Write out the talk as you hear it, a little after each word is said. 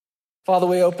Father,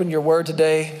 we open your word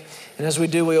today, and as we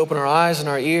do, we open our eyes and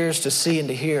our ears to see and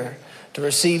to hear, to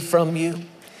receive from you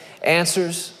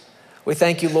answers. We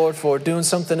thank you, Lord, for doing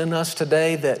something in us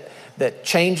today that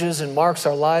changes and marks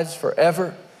our lives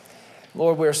forever.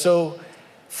 Lord, we're so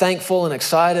thankful and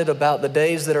excited about the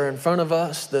days that are in front of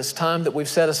us, this time that we've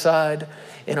set aside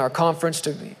in our conference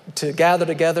to gather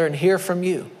together and hear from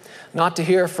you. Not to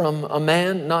hear from a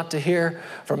man, not to hear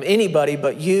from anybody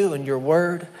but you and your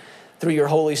word through your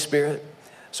Holy Spirit.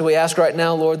 So we ask right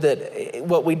now, Lord, that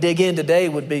what we dig in today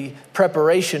would be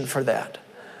preparation for that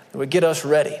would get us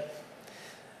ready.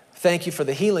 Thank you for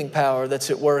the healing power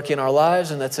that's at work in our lives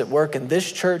and that's at work in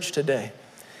this church today.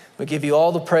 We give you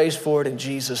all the praise for it in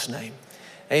Jesus' name.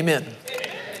 Amen.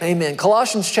 Amen.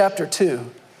 Colossians chapter 2.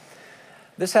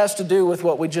 This has to do with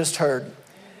what we just heard.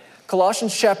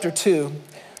 Colossians chapter 2.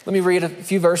 Let me read a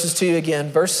few verses to you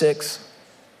again. Verse 6.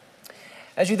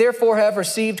 As you therefore have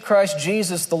received Christ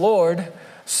Jesus the Lord,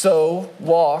 so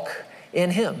walk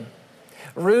in him,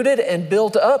 rooted and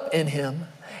built up in him,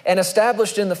 and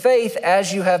established in the faith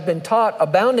as you have been taught,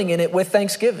 abounding in it with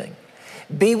thanksgiving.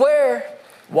 Beware,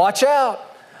 watch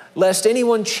out, lest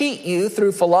anyone cheat you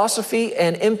through philosophy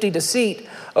and empty deceit,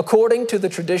 according to the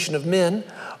tradition of men,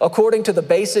 according to the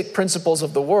basic principles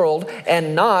of the world,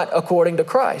 and not according to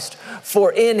Christ.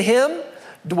 For in him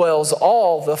dwells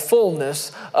all the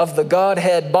fullness of the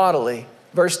Godhead bodily.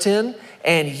 Verse 10,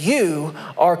 and you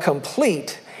are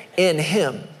complete in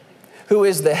him, who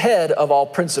is the head of all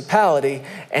principality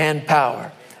and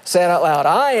power. Say it out loud.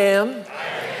 I am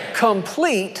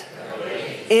complete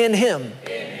in him.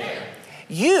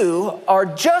 You are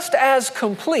just as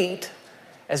complete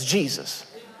as Jesus.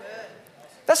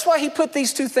 That's why he put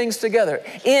these two things together.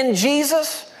 In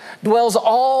Jesus dwells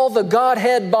all the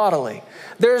Godhead bodily.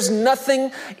 There's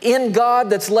nothing in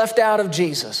God that's left out of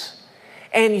Jesus.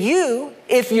 And you,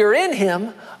 if you're in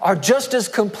him, are just as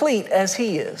complete as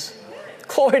he is.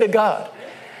 Glory to God.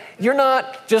 You're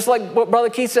not, just like what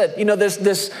Brother Keith said, you know,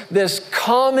 this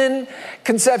common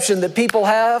conception that people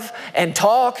have and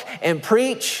talk and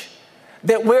preach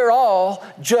that we're all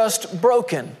just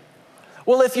broken.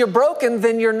 Well, if you're broken,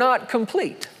 then you're not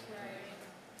complete.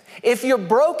 If you're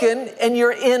broken and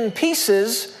you're in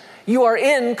pieces, you are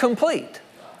incomplete.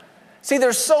 See,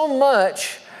 there's so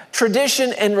much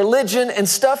tradition and religion and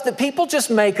stuff that people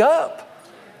just make up.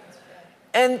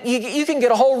 And you can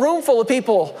get a whole room full of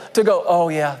people to go, oh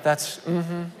yeah, that's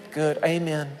good,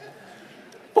 amen.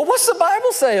 But what's the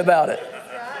Bible say about it?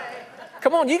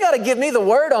 Come on, you got to give me the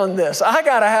word on this. I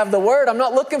got to have the word. I'm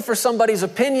not looking for somebody's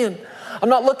opinion. I'm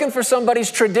not looking for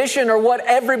somebody's tradition or what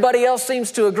everybody else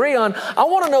seems to agree on. I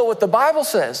want to know what the Bible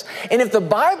says. And if the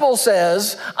Bible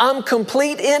says I'm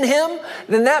complete in him,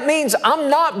 then that means I'm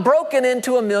not broken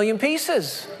into a million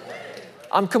pieces.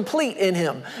 I'm complete in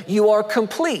him. You are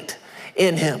complete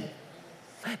in him.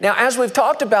 Now, as we've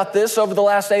talked about this over the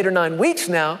last 8 or 9 weeks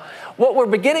now, what we're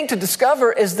beginning to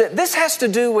discover is that this has to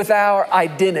do with our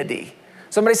identity.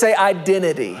 Somebody say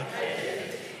identity.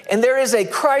 And there is a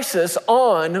crisis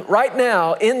on right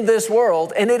now in this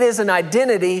world, and it is an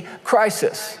identity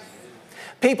crisis.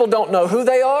 People don't know who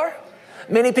they are.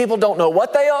 Many people don't know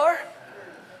what they are.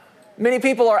 Many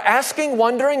people are asking,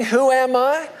 wondering, who am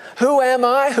I? Who am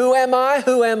I? Who am I?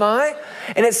 Who am I?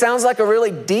 And it sounds like a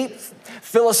really deep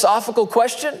philosophical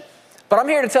question, but I'm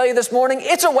here to tell you this morning,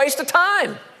 it's a waste of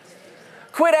time.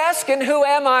 Quit asking, who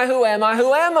am I? Who am I?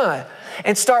 Who am I?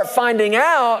 And start finding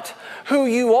out who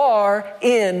you are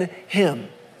in him.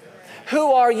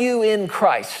 Who are you in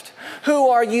Christ? Who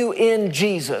are you in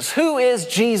Jesus? Who is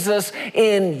Jesus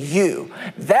in you?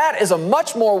 That is a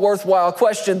much more worthwhile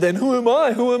question than who am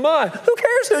I? Who am I? Who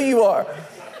cares who you are?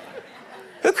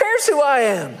 Who cares who I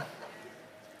am?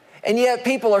 And yet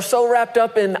people are so wrapped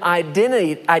up in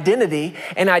identity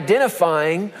and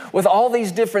identifying with all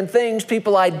these different things.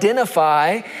 People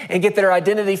identify and get their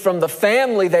identity from the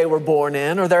family they were born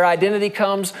in, or their identity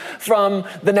comes from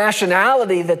the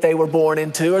nationality that they were born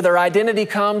into, or their identity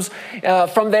comes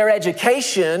from their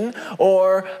education,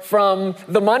 or from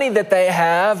the money that they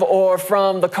have, or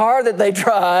from the car that they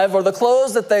drive, or the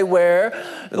clothes that they wear.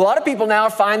 A lot of people now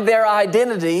find their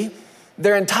identity,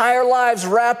 their entire lives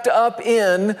wrapped up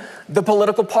in the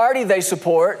political party they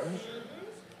support.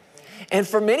 And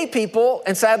for many people,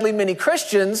 and sadly many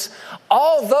Christians,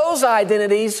 all those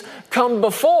identities come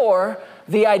before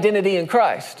the identity in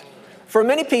Christ. For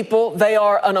many people, they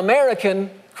are an American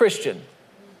Christian.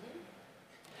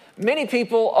 Many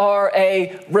people are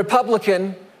a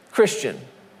Republican Christian.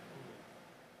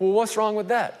 Well, what's wrong with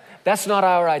that? That's not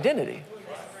our identity.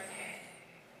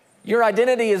 Your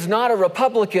identity is not a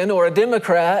Republican or a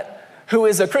Democrat who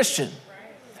is a Christian.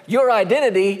 Your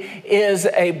identity is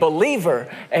a believer,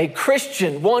 a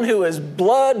Christian, one who is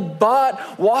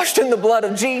blood-bought, washed in the blood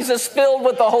of Jesus, filled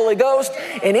with the Holy Ghost,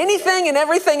 and anything and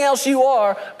everything else you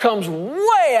are comes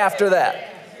way after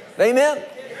that. Amen?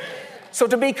 So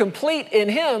to be complete in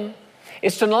Him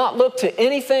is to not look to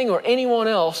anything or anyone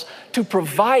else to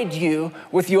provide you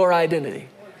with your identity.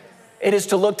 It is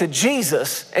to look to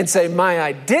Jesus and say, my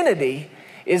identity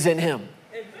is in Him,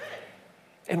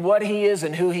 and what He is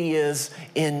and who He is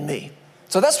in me.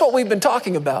 So that's what we've been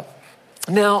talking about.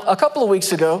 Now, a couple of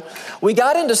weeks ago, we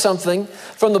got into something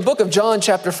from the book of John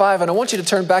chapter 5, and I want you to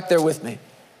turn back there with me.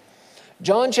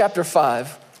 John chapter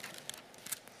 5.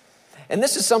 And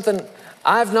this is something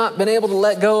I've not been able to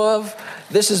let go of.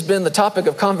 This has been the topic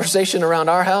of conversation around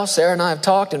our house. Sarah and I have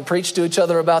talked and preached to each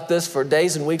other about this for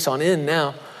days and weeks on end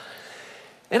now.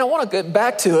 And I want to get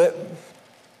back to it.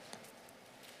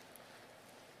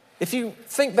 If you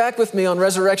think back with me on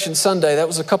Resurrection Sunday, that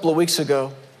was a couple of weeks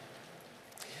ago,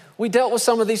 we dealt with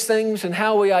some of these things and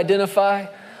how we identify.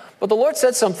 But the Lord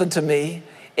said something to me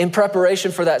in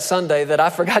preparation for that Sunday that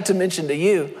I forgot to mention to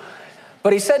you.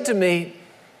 But He said to me,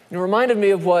 and reminded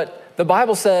me of what the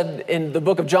Bible said in the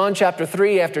book of John chapter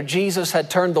 3 after Jesus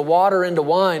had turned the water into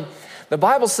wine. The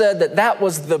Bible said that that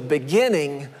was the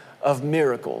beginning of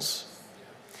miracles.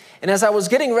 And as I was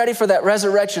getting ready for that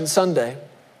Resurrection Sunday,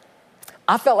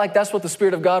 I felt like that's what the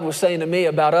Spirit of God was saying to me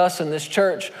about us in this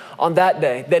church on that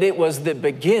day, that it was the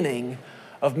beginning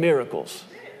of miracles.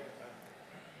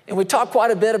 And we talked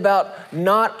quite a bit about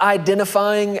not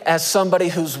identifying as somebody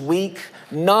who's weak,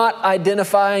 not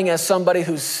identifying as somebody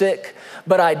who's sick,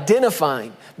 but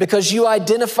identifying, because you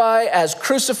identify as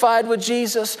crucified with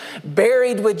Jesus,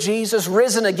 buried with Jesus,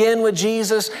 risen again with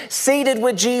Jesus, seated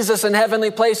with Jesus in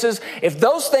heavenly places. If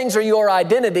those things are your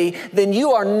identity, then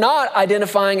you are not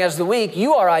identifying as the weak,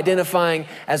 you are identifying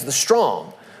as the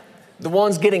strong. The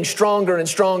ones getting stronger and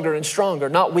stronger and stronger,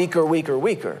 not weaker, weaker,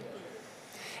 weaker.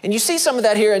 And you see some of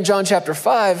that here in John chapter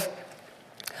 5.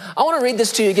 I want to read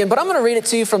this to you again, but I'm going to read it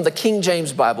to you from the King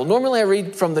James Bible. Normally I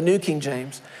read from the New King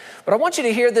James, but I want you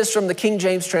to hear this from the King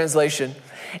James translation.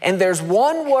 And there's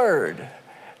one word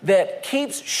that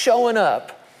keeps showing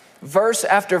up verse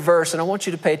after verse, and I want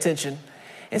you to pay attention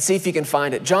and see if you can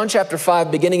find it. John chapter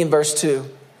 5, beginning in verse 2.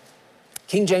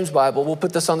 King James Bible, we'll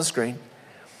put this on the screen.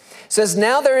 It says,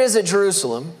 now there is at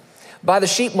Jerusalem by the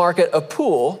sheep market a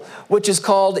pool, which is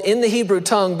called in the Hebrew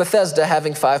tongue Bethesda,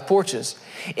 having 5 porches.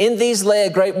 In these lay a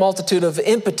great multitude of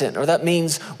impotent, or that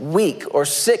means weak or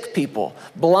sick people,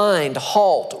 blind,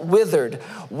 halt, withered,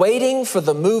 waiting for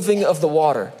the moving of the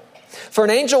water. For an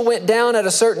angel went down at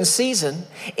a certain season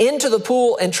into the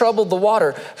pool and troubled the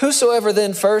water. Whosoever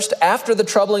then first, after the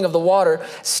troubling of the water,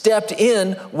 stepped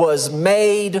in was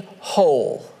made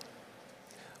whole.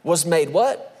 Was made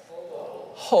what?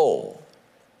 Whole.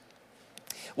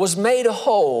 Was made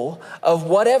whole of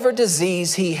whatever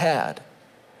disease he had.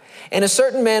 And a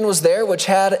certain man was there which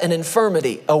had an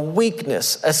infirmity, a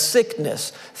weakness, a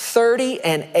sickness,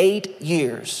 38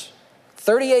 years.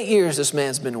 38 years this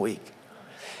man's been weak.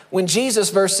 When Jesus,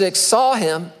 verse 6, saw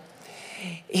him,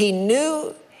 he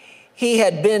knew he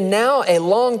had been now a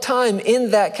long time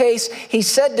in that case. He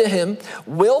said to him,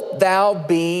 wilt thou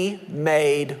be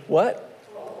made what?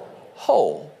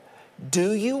 Whole.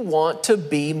 Do you want to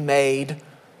be made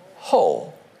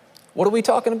whole? What are we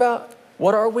talking about?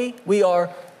 What are we? We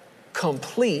are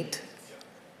complete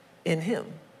in Him.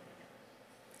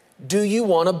 Do you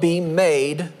want to be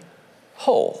made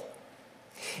whole?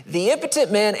 The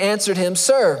impotent man answered him,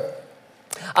 Sir,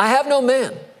 I have no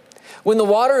man when the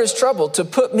water is troubled to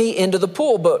put me into the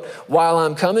pool, but while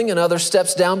I'm coming, another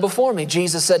steps down before me.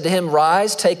 Jesus said to him,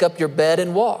 Rise, take up your bed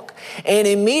and walk. And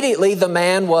immediately the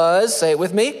man was, say it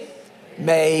with me,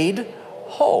 made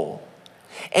whole,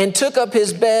 and took up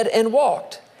his bed and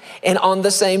walked. And on the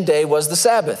same day was the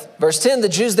Sabbath. Verse 10, the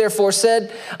Jews therefore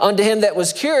said unto him that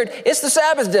was cured, It's the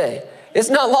Sabbath day. It's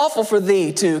not lawful for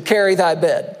thee to carry thy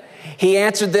bed. He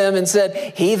answered them and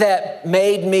said, He that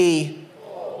made me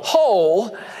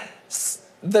whole,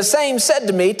 the same said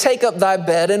to me, Take up thy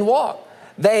bed and walk.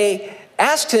 They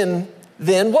asked him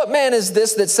then, What man is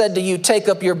this that said to you, Take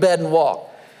up your bed and walk?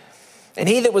 And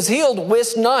he that was healed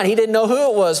wist not. He didn't know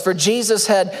who it was, for Jesus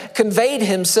had conveyed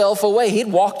himself away. He'd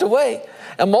walked away.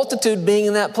 A multitude being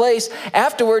in that place.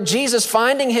 Afterward, Jesus,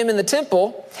 finding him in the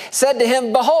temple, said to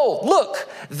him, Behold, look,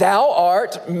 thou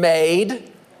art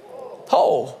made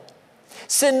whole.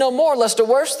 Sin no more, lest a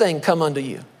worse thing come unto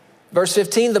you. Verse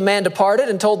 15, the man departed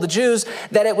and told the Jews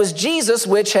that it was Jesus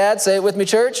which had, say it with me,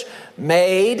 church,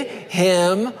 made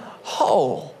him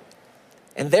whole.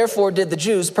 And therefore did the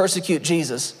Jews persecute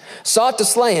Jesus, sought to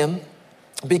slay him.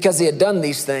 because he had done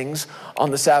these things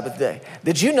on the Sabbath day.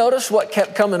 Did you notice what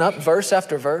kept coming up verse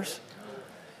after verse?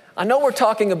 I know we're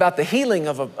talking about the healing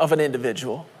of an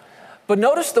individual, but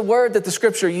notice the word that the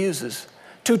scripture uses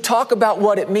to talk about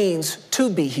what it means to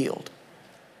be healed.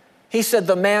 He said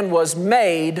the man was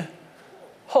made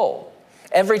whole.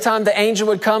 Every time the angel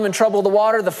would come and trouble the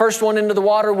water, the first one into the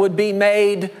water would be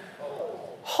made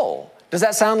whole. Does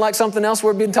that sound like something else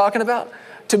we've been talking about?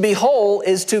 To be whole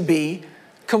is to be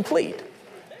complete.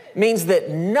 Means that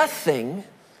nothing,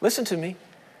 listen to me,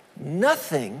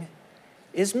 nothing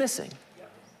is missing.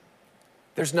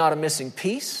 There's not a missing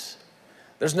piece.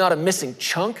 There's not a missing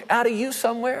chunk out of you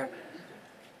somewhere.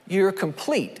 You're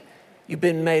complete. You've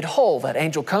been made whole. That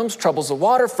angel comes, troubles the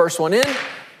water, first one in,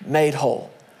 made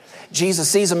whole. Jesus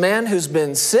sees a man who's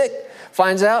been sick,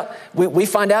 finds out, we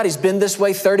find out he's been this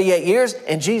way 38 years,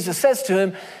 and Jesus says to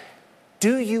him,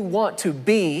 do you want to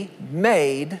be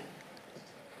made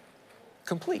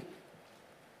complete?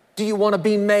 Do you want to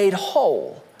be made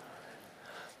whole?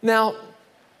 Now,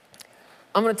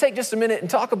 I'm going to take just a minute and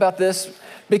talk about this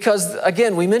because,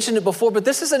 again, we mentioned it before, but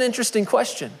this is an interesting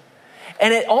question.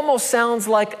 And it almost sounds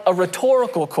like a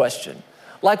rhetorical question.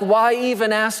 Like, why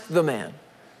even ask the man?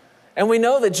 And we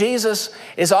know that Jesus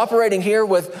is operating here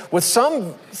with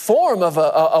some form of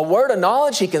a word of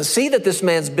knowledge. He can see that this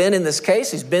man's been in this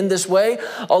case. He's been this way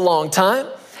a long time.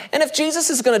 And if Jesus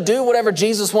is going to do whatever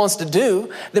Jesus wants to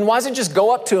do, then why doesn't he just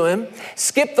go up to him,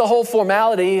 skip the whole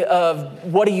formality of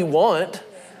what do you want,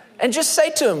 and just say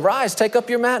to him, rise, take up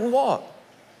your mat and walk.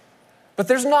 But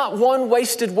there's not one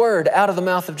wasted word out of the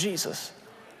mouth of Jesus.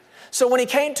 So when he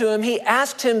came to him, he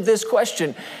asked him this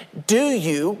question, do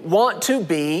you want to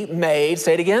be made,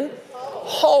 say it again,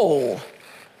 whole?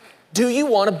 Do you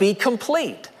want to be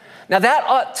complete? Now that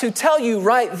ought to tell you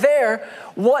right there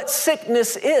what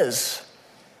sickness is.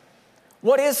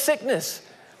 What is sickness?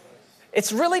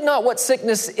 It's really not what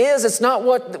sickness is. It's not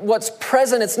what's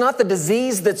present. It's not the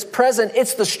disease that's present.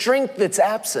 It's the strength that's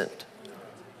absent.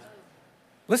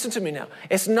 Listen to me now.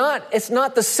 It's not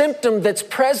the symptom that's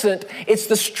present. It's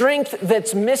the strength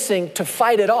that's missing to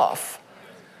fight it off.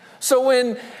 So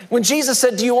when Jesus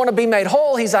said, do you want to be made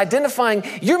whole? He's identifying,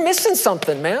 you're missing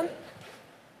something, man.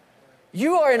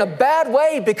 You are in a bad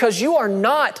way because you are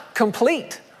not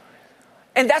complete.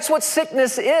 And that's what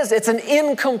sickness is. It's an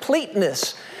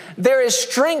incompleteness. There is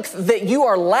strength that you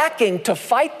are lacking to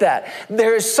fight that.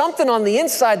 There is something on the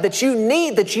inside that you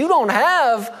need that you don't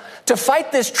have to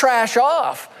fight this trash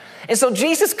off. And so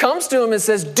Jesus comes to him and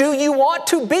says, do you want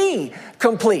to be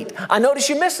complete? I notice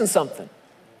you're missing something.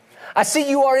 I see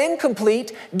you are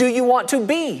incomplete. Do you want to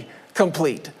be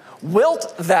complete?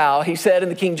 Wilt thou, he said in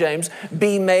the King James,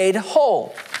 be made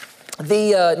whole?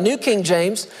 The New King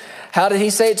James, how did he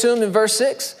say it to him in verse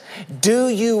 6? Do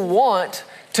you want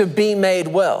to be made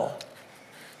well?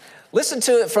 Listen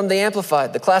to it from the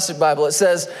Amplified, the Classic Bible. It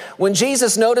says, when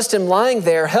Jesus noticed him lying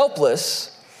there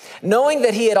helpless, knowing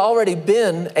that he had already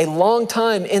been a long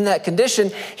time in that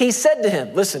condition, he said to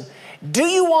him, listen, do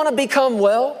you want to become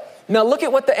well? Now look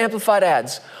at what the Amplified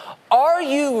adds. Are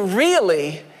you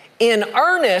really in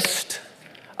earnest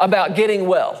about getting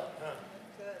well?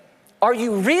 Are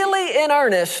you really in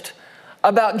earnest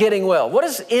about getting well? What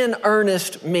does in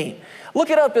earnest mean? Look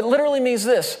it up. It literally means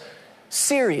this,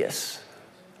 serious.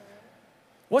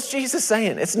 What's Jesus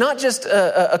saying? It's not just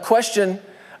a question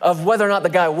of whether or not the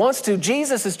guy wants to.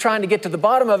 Jesus is trying to get to the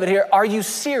bottom of it here. Are you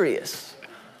serious?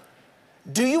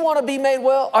 Do you want to be made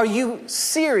well? Are you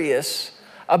serious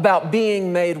about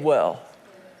being made well?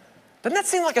 Doesn't that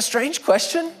seem like a strange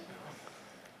question?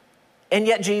 And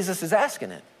yet Jesus is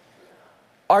asking it.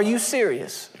 Are you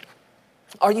serious?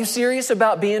 Are you serious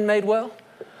about being made well?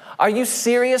 Are you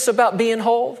serious about being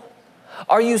whole?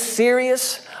 Are you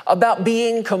serious about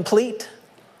being complete?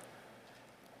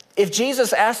 If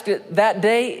Jesus asked it that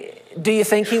day, do you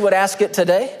think he would ask it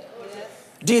today?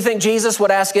 Do you think Jesus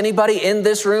would ask anybody in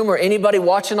this room or anybody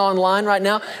watching online right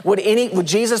now? Would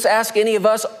Jesus ask any of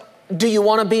us, do you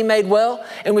want to be made well?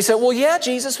 And we say, well, yeah,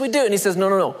 Jesus, we do. And he says,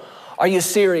 no. Are you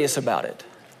serious about it?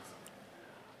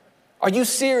 Are you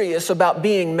serious about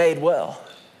being made well?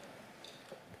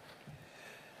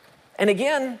 And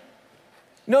again,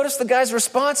 notice the guy's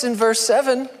response in verse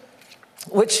 7,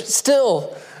 which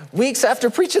still, weeks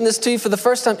after preaching this to you for the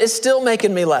first time, is still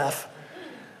making me laugh.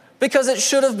 Because it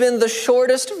should have been the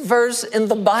shortest verse in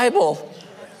the Bible.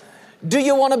 Do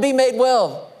you want to be made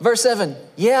well? Verse 7,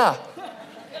 yeah.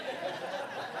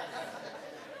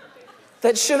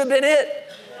 That should have been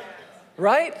it,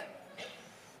 right?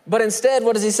 But instead,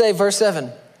 what does he say? Verse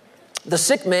 7, the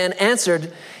sick man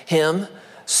answered him,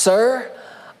 sir,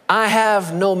 I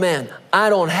have no man. I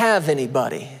don't have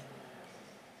anybody.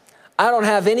 I don't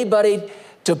have anybody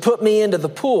to put me into the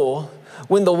pool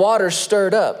when the water's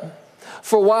stirred up.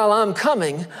 For while I'm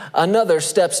coming, another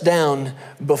steps down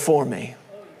before me.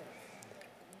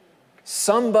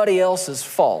 Somebody else's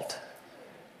fault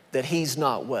that he's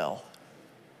not well.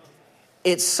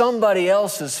 It's somebody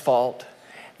else's fault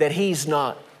that he's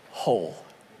not whole.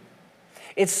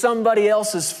 It's somebody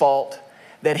else's fault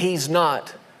that he's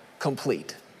not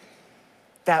complete.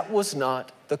 That was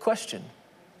not the question.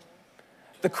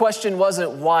 The question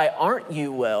wasn't, why aren't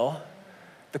you well?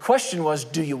 The question was,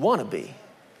 do you want to be?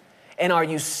 And are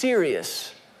you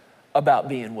serious about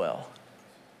being well?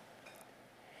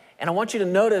 And I want you to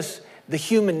notice the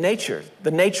human nature, the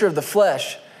nature of the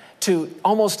flesh, to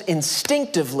almost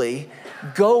instinctively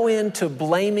go into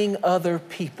blaming other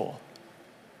people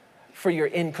for your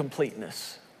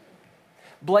incompleteness.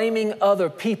 Blaming other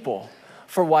people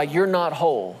for why you're not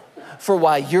whole, for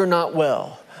why you're not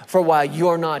well, for why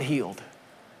you're not healed.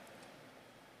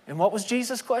 And what was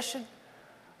Jesus' question?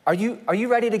 Are you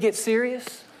ready to get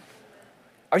serious?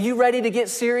 Are you ready to get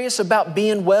serious about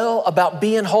being well, about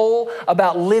being whole,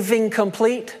 about living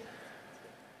complete?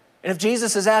 And if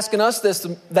Jesus is asking us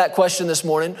that question this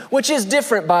morning, which is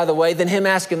different, by the way, than him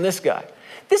asking this guy.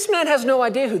 This man has no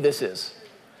idea who this is.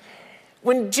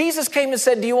 When Jesus came and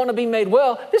said, do you want to be made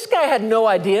well? This guy had no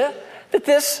idea that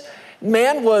this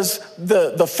man was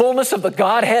the fullness of the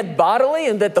Godhead bodily,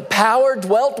 and that the power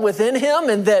dwelt within him,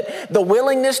 and that the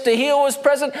willingness to heal was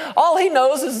present. All he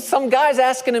knows is some guy's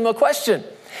asking him a question.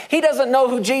 He doesn't know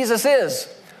who Jesus is.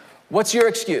 What's your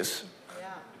excuse?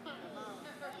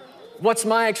 What's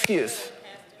my excuse?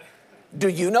 Do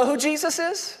you know who Jesus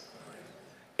is?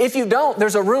 If you don't,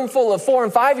 there's a room full of 4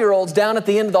 and 5-year-olds down at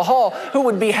the end of the hall who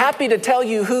would be happy to tell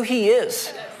you who he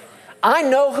is. I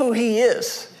know who he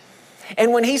is.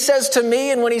 And when he says to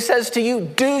me and when he says to you,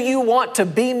 do you want to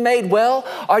be made well?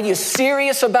 Are you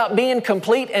serious about being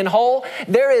complete and whole?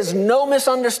 There is no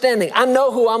misunderstanding. I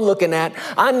know who I'm looking at.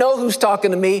 I know who's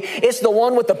talking to me. It's the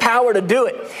one with the power to do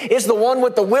it. It's the one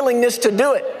with the willingness to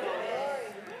do it.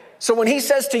 So when he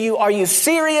says to you, are you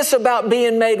serious about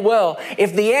being made well?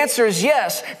 If the answer is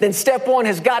yes, then step one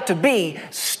has got to be,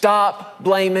 stop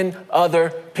blaming other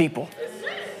people.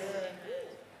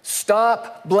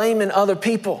 Stop blaming other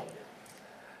people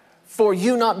for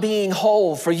you not being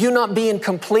whole, for you not being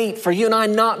complete, for you and I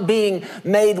not being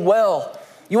made well.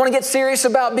 You want to get serious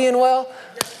about being well?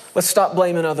 Let's stop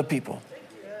blaming other people.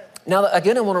 Now,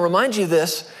 again, I want to remind you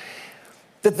this,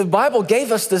 that the Bible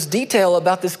gave us this detail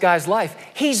about this guy's life.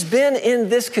 He's been in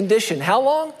this condition. How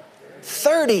long?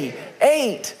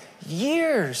 38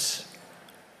 years.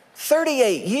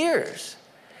 38 years.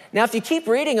 Now, if you keep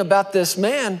reading about this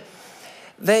man,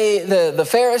 the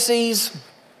Pharisees,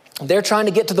 they're trying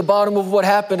to get to the bottom of what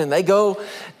happened, and they go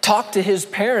talk to his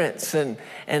parents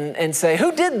and say,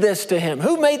 who did this to him?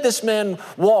 Who made this man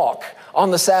walk on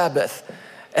the Sabbath?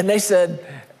 And they said,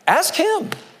 ask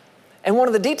him. And one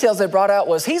of the details they brought out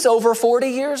was he's over 40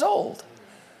 years old.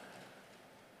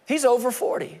 He's over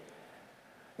 40.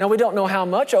 Now, we don't know how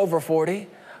much over 40,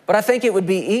 but I think it would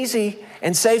be easy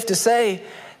and safe to say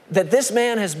that this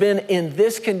man has been in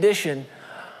this condition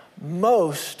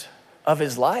most of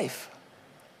his life.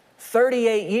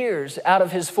 38 years out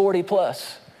of his 40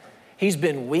 plus. He's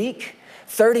been weak.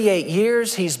 38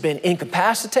 years he's been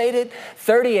incapacitated.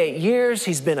 38 years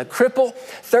he's been a cripple.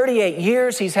 38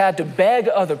 years he's had to beg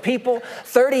other people.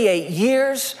 38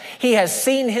 years he has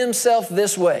seen himself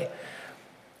this way.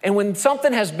 And when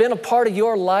something has been a part of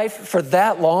your life for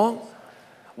that long,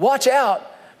 watch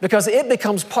out, because it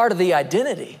becomes part of the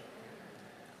identity.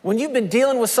 When you've been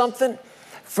dealing with something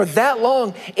for that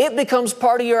long, it becomes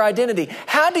part of your identity.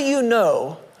 How do you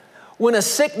know when a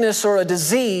sickness or a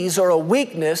disease or a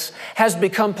weakness has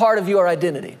become part of your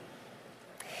identity?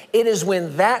 It is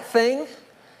when that thing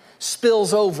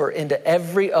spills over into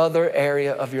every other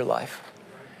area of your life.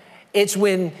 It's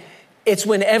when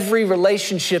every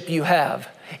relationship you have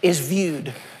is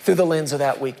viewed through the lens of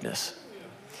that weakness.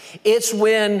 It's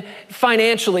when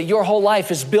financially your whole life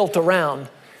is built around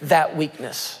that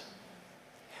weakness.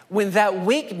 When that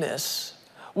weakness,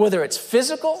 whether it's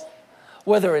physical,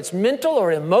 whether it's mental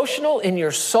or emotional, in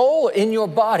your soul or in your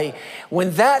body,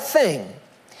 when that thing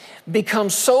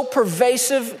becomes so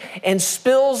pervasive and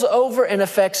spills over and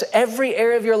affects every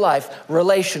area of your life,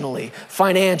 relationally,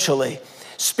 financially,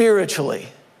 spiritually,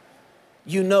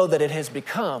 you know that it has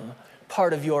become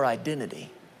part of your identity.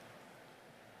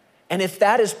 And if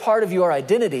that is part of your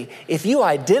identity, if you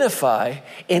identify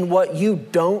in what you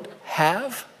don't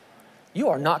have, you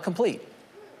are not complete.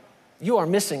 You are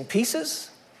missing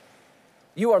pieces.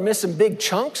 You are missing big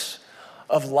chunks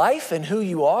of life and who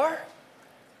you are.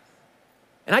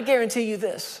 And I guarantee you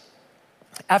this,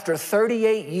 after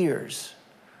 38 years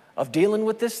of dealing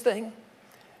with this thing,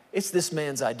 it's this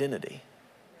man's identity.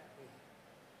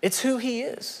 It's who he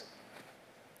is.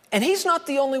 And he's not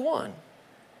the only one.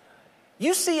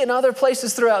 You see in other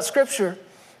places throughout Scripture,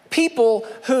 people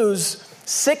whose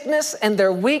sickness and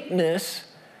their weakness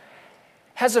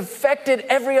has affected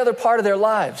every other part of their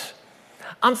lives.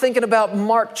 I'm thinking about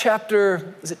Mark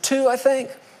chapter, 2, I think,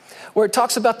 where it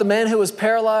talks about the man who was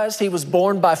paralyzed. He was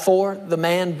borne by four, the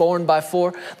man borne by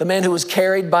four, the man who was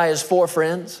carried by his four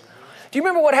friends. Do you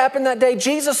remember what happened that day?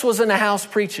 Jesus was in a house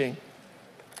preaching.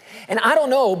 And I don't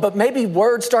know, but maybe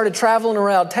word started traveling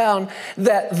around town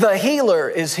that the healer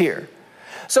is here.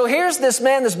 So here's this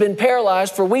man that's been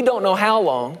paralyzed for we don't know how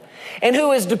long, and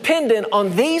who is dependent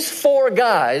on these four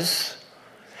guys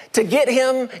to get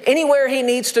him anywhere he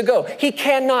needs to go. He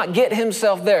cannot get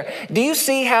himself there. Do you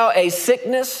see how a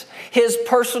sickness, his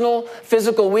personal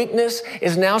physical weakness,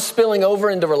 is now spilling over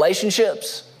into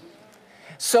relationships?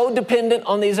 So dependent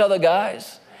on these other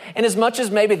guys. And as much as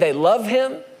maybe they love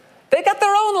him, they got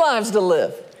their own lives to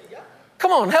live.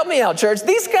 Come on, help me out, church.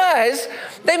 These guys,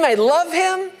 they may love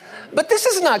him, but this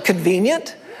is not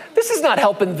convenient. This is not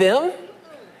helping them.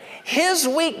 His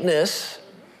weakness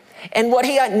and what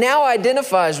he now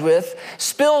identifies with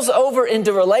spills over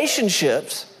into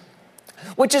relationships,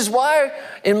 which is why,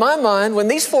 in my mind, when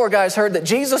these four guys heard that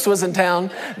Jesus was in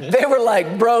town, they were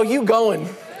like, bro, you going.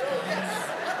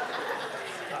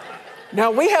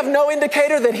 Now, we have no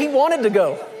indicator that he wanted to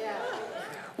go.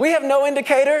 We have no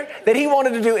indicator that he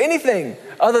wanted to do anything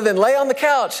other than lay on the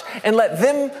couch and let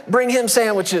them bring him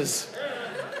sandwiches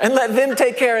and let them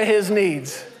take care of his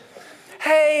needs.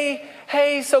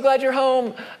 Hey, so glad you're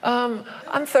home.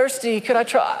 I'm thirsty. Could I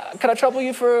trouble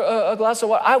you for a glass of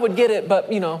water? I would get it,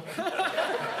 but no,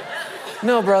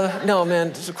 brother. No, man,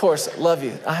 of course, love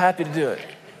you. I'm happy to do it.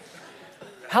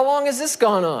 How long has this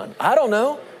gone on? I don't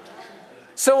know.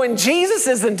 So when Jesus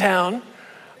is in town,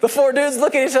 the four dudes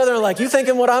look at each other and are like, you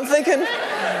thinking what I'm thinking?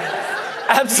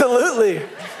 Absolutely.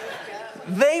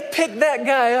 They pick that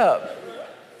guy up,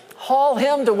 haul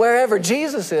him to wherever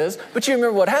Jesus is. But you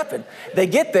remember what happened. They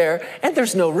get there and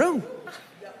there's no room.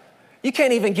 You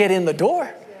can't even get in the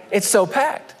door. It's so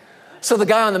packed. So the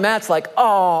guy on the mat's like,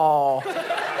 oh,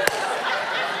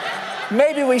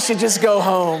 maybe we should just go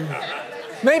home.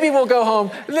 Maybe we'll go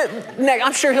home.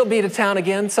 I'm sure he'll be to town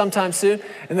again sometime soon.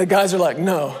 And the guys are like,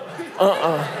 no,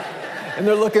 And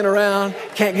they're looking around,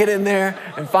 can't get in there.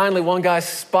 And finally, one guy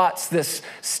spots this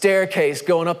staircase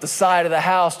going up the side of the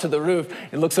house to the roof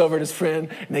and looks over at his friend,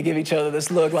 and they give each other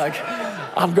this look like,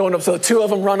 I'm going up. So the two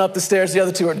of them run up the stairs. The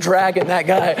other two are dragging that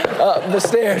guy up the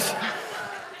stairs.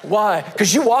 Why?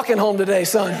 Because you're walking home today,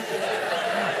 son.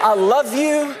 I love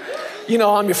you.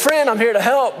 I'm your friend. I'm here to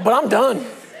help, but I'm done.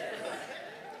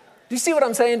 Do you see what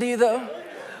I'm saying to you, though?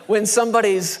 When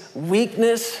somebody's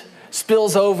weakness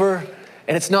spills over,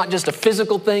 and it's not just a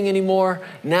physical thing anymore.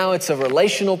 Now it's a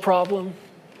relational problem.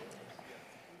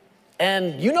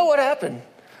 And you know what happened?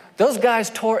 Those guys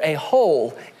tore a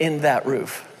hole in that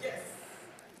roof.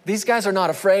 These guys are not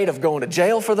afraid of going to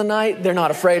jail for the night. They're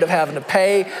not afraid of having to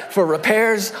pay for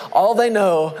repairs. All they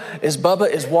know is Bubba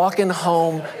is walking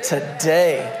home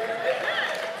today.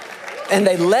 And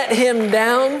they let him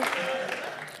down.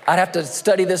 I'd have to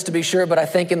study this to be sure, but I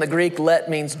think in the Greek, let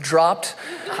means dropped.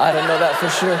 I don't know that for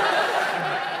sure.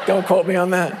 Don't quote me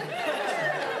on that.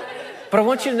 But I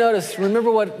want you to notice,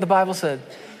 remember what the Bible said.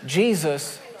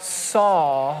 Jesus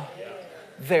saw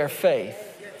their faith.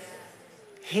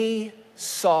 He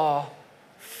saw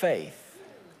faith.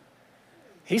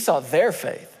 He saw their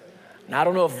faith. And I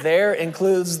don't know if there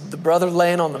includes the brother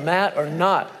laying on the mat or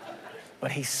not,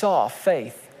 but he saw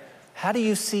faith. How do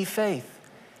you see faith?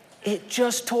 It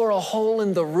just tore a hole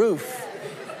in the roof.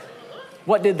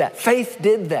 What did that? Faith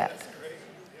did that.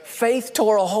 Faith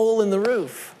tore a hole in the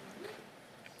roof.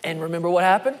 And remember what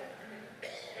happened?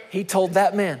 He told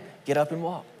that man, get up and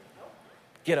walk.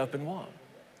 Get up and walk.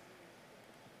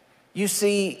 You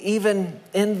see, even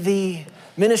in the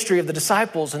ministry of the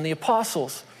disciples and the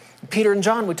apostles, Peter and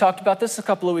John, we talked about this a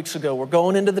couple of weeks ago. We're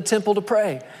going into the temple to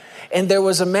pray. And there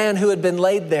was a man who had been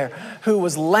laid there who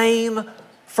was lame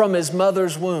from his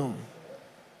mother's womb.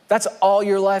 That's all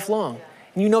your life long.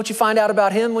 And you know what you find out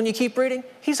about him when you keep reading?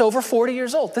 He's over 40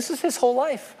 years old. This is his whole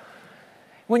life.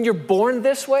 When you're born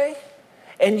this way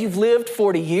and you've lived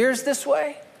 40 years this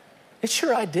way, it's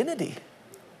your identity.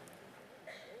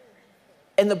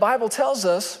 And the Bible tells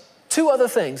us two other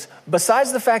things.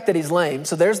 Besides the fact that he's lame,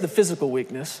 so there's the physical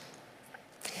weakness,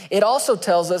 it also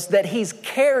tells us that he's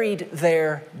carried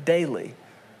there daily.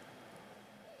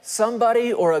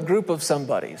 Somebody or a group of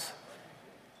somebodies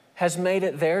has made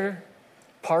it their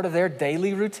part of their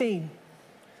daily routine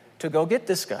to go get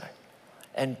this guy.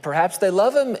 And perhaps they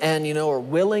love him and, are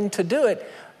willing to do it.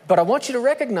 But I want you to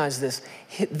recognize this.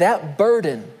 That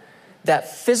burden, that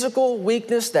physical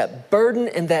weakness, that burden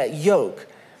and that yoke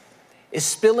is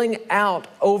spilling out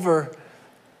over,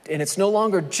 and it's no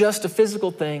longer just a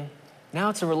physical thing. Now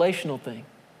it's a relational thing.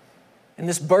 And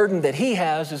this burden that he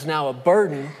has is now a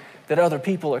burden that other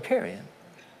people are carrying.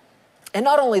 And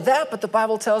not only that, but the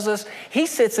Bible tells us he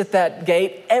sits at that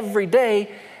gate every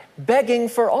day begging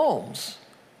for alms.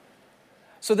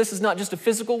 So this is not just a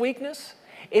physical weakness.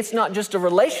 It's not just a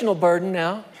relational burden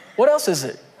now. What else is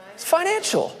it? It's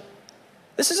financial.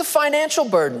 This is a financial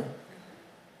burden.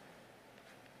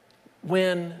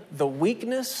 When the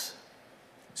weakness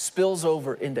spills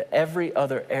over into every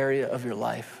other area of your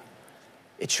life,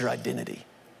 it's your identity.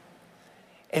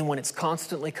 And when it's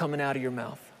constantly coming out of your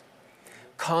mouth,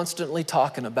 constantly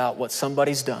talking about what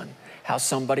somebody's done, how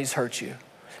somebody's hurt you.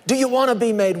 Do you want to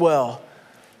be made well?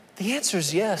 The answer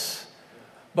is yes.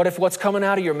 But if what's coming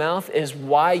out of your mouth is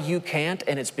why you can't,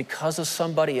 and it's because of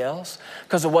somebody else,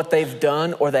 because of what they've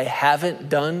done or they haven't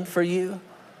done for you,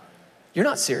 you're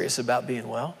not serious about being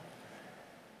well.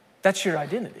 That's your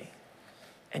identity.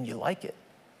 And you like it.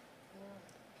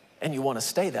 And you want to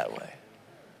stay that way.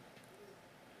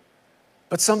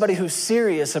 But somebody who's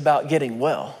serious about getting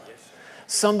well,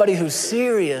 somebody who's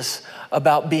serious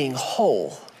about being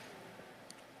whole,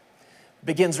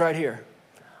 begins right here.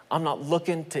 I'm not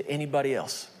looking to anybody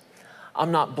else.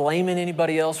 I'm not blaming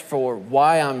anybody else for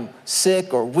why I'm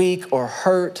sick or weak or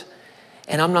hurt.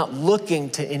 And I'm not looking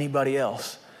to anybody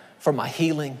else for my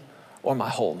healing or my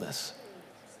wholeness.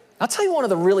 I'll tell you one of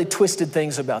the really twisted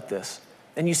things about this,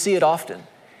 and you see it often.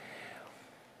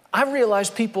 I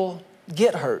realize people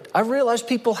get hurt. I realize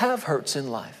people have hurts in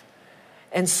life.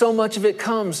 And so much of it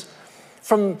comes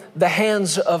from the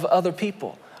hands of other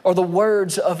people or the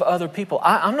words of other people.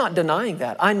 I'm not denying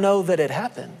that. I know that it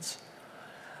happens.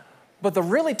 But the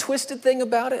really twisted thing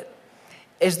about it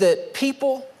is that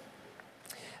people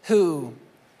who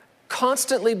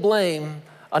constantly blame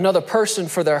another person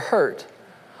for their hurt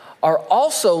are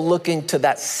also looking to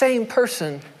that same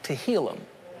person to heal them.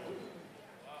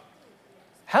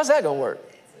 How's that going to work?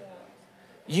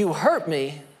 You hurt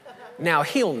me, now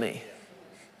heal me.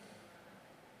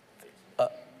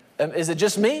 Is it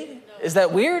just me? Is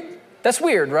that weird? That's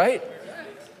weird, right?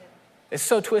 It's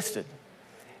so twisted.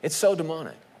 It's so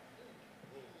demonic.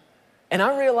 And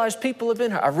I realize people have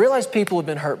been hurt. I realize people have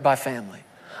been hurt by family.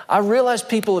 I realize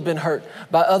people have been hurt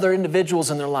by other individuals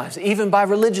in their lives, even by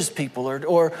religious people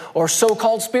or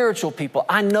so-called spiritual people.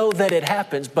 I know that it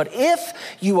happens. But if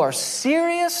you are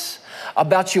serious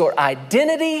about your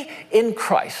identity in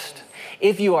Christ,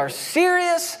 if you are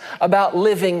serious about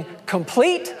living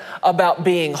complete, about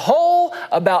being whole,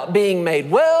 about being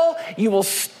made well, you will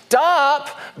stop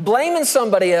blaming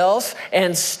somebody else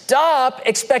and stop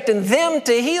expecting them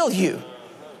to heal you.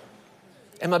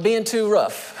 Am I being too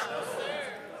rough?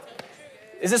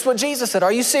 Is this what Jesus said?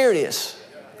 Are you serious?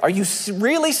 Are you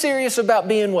really serious about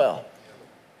being well?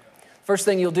 First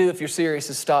thing you'll do if you're serious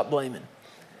is stop blaming.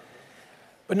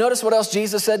 But notice what else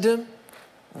Jesus said to him.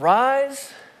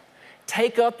 Rise,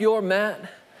 take up your mat,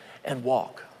 and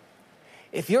walk.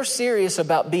 If you're serious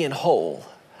about being whole,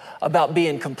 about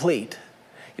being complete,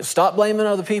 you'll stop blaming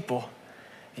other people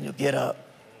and you'll get up.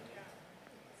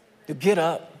 You'll get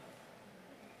up.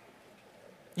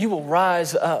 You will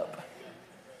rise up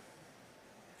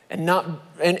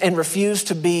and refuse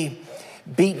to be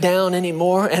beat down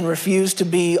anymore, and refuse to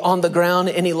be on the ground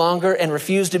any longer, and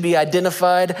refuse to be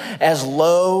identified as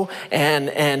low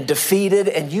and defeated,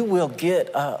 and you will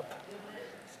get up.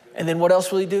 And then what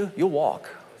else will you do? You'll walk.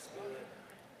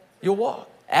 You'll walk.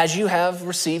 As you have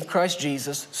received Christ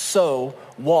Jesus, so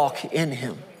walk in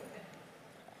him.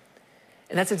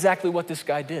 And that's exactly what this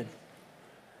guy did.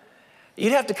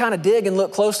 You'd have to kind of dig and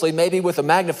look closely, maybe with a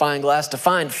magnifying glass, to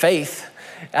find faith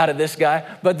out of this guy.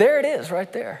 But there it is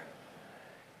right there.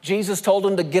 Jesus told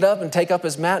him to get up and take up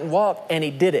his mat and walk, and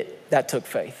he did it. That took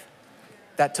faith.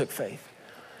 That took faith.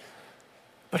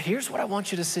 But here's what I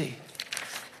want you to see.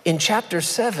 In chapter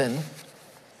 7,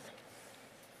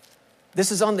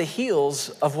 this is on the heels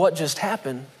of what just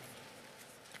happened.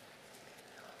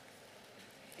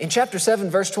 In chapter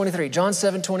 7, verse 23, John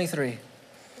 7:23,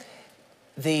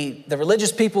 the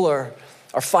religious people are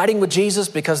fighting with Jesus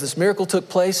because this miracle took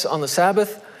place on the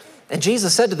Sabbath. And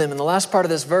Jesus said to them in the last part of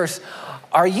this verse,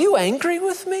 "Are you angry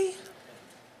with me?"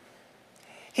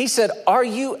 He said, "Are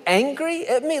you angry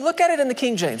at me?" Look at it in the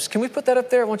King James. Can we put that up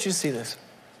there? I want you to see this.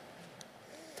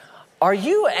 "Are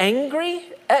you angry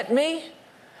at me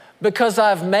because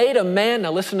I've made a man,"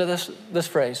 now listen to this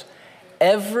phrase,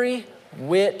 "every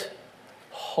whit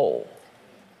whole."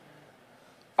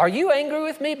 Are you angry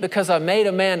with me because I made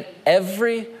a man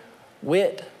every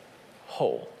whit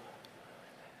whole?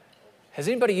 Has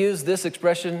anybody used this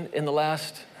expression in the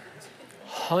last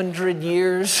 100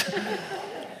 years?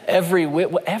 Every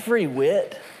whit? Every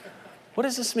whit? What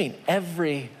does this mean?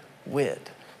 Every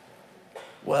whit.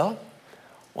 Well,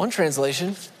 one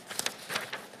translation,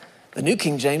 the New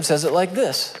King James, says it like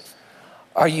this.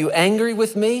 Are you angry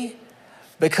with me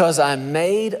because I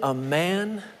made a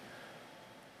man?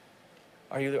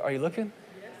 Are you looking?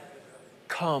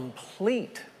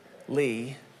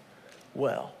 Completely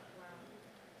well.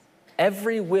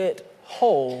 Every whit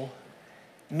whole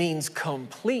means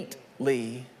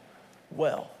completely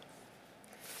well.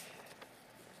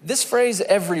 This phrase,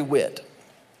 every whit,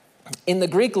 in the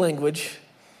Greek language,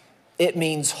 it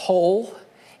means whole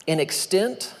in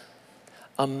extent,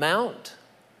 amount,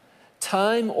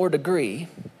 time, or degree.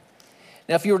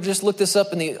 Now, if you were to just look this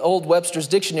up in the Old Webster's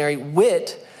Dictionary,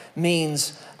 whit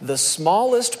means the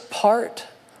smallest part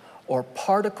or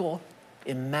particle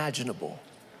imaginable.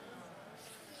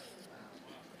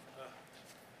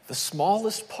 The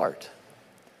smallest part,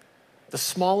 the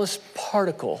smallest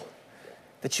particle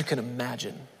that you can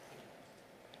imagine.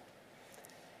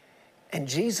 And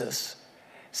Jesus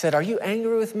said, are you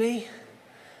angry with me?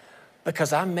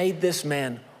 Because I made this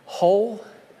man whole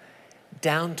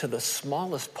down to the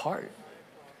smallest part,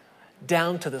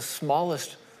 down to the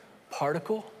smallest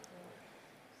particle.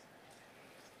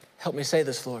 Help me say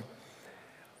this, Lord.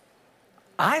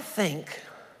 I think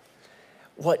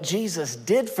what Jesus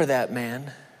did for that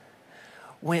man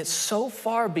went so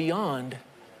far beyond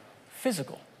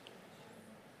physical.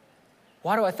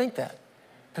 Why do I think that?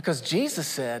 Because Jesus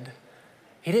said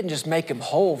he didn't just make him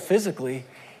whole physically,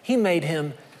 he made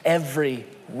him every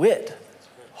whit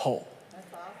whole.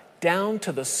 Down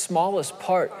to the smallest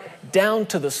part, down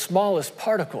to the smallest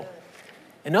particle.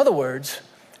 In other words,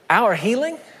 our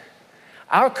healing,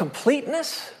 our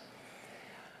completeness,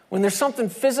 when there's something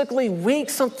physically weak,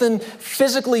 something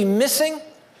physically missing,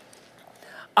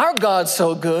 our God's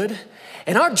so good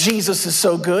and our Jesus is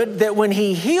so good that when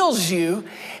he heals you,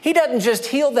 he doesn't just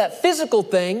heal that physical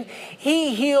thing,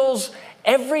 he heals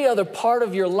every other part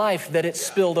of your life that it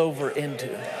spilled over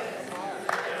into.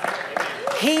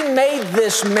 He made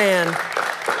this man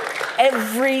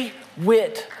every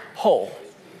whit whole.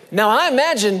 Now, I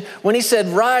imagine when he said,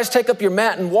 rise, take up your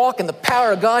mat and walk, and the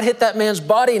power of God hit that man's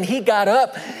body, and he got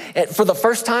up for the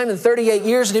first time in 38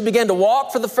 years, and he began to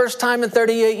walk for the first time in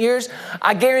 38 years.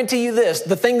 I guarantee you this,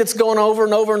 the thing that's going over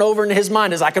and over and over in his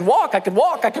mind is, I can walk, I can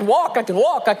walk, I can walk, I can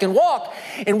walk, I can walk.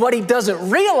 And what he doesn't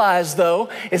realize, though,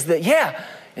 is that,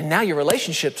 and now your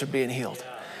relationships are being healed.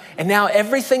 And now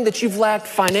everything that you've lacked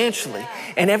financially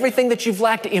and everything that you've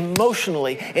lacked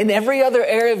emotionally in every other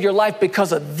area of your life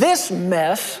because of this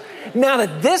mess, now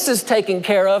that this is taken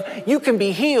care of, you can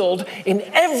be healed in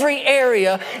every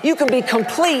area. You can be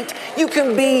complete. You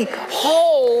can be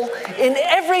whole in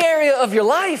every area of your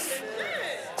life.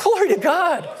 Glory to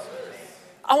God.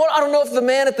 I don't know if the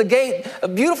man at the gate,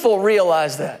 beautiful,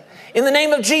 realized that. In the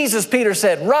name of Jesus, Peter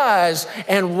said, rise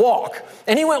and walk.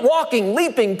 And he went walking,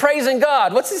 leaping, praising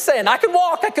God. What's he saying? I can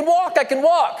walk, I can walk, I can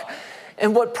walk.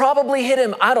 And what probably hit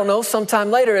him, I don't know,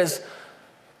 sometime later is,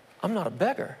 I'm not a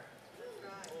beggar.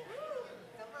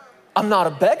 I'm not a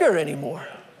beggar anymore.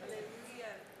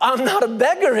 I'm not a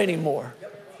beggar anymore.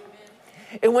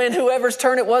 And when whoever's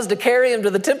turn it was to carry him to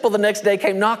the temple the next day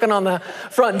came knocking on the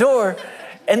front door,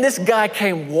 and this guy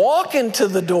came walking to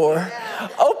the door,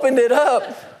 opened it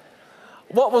up,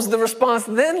 what was the response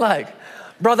then like?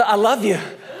 Brother, I love you,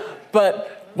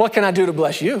 but what can I do to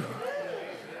bless you?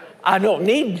 I don't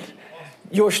need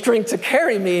your strength to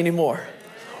carry me anymore.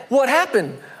 What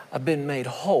happened? I've been made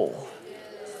whole.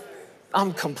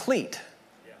 I'm complete.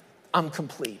 I'm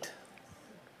complete.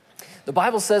 The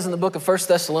Bible says in the book of 1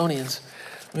 Thessalonians,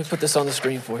 let me put this on the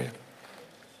screen for you.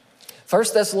 1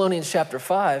 Thessalonians chapter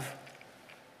 5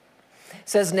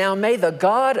 says, now may the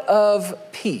God of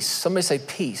peace, somebody say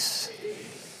peace.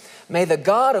 May the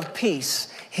God of peace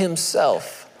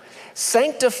himself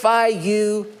sanctify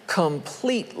you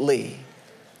completely.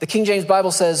 The King James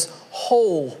Bible says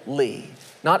wholly,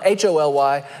 not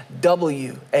H-O-L-Y,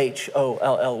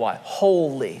 W-H-O-L-L-Y,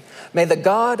 wholly. May the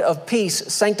God of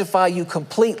peace sanctify you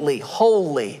completely,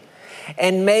 wholly,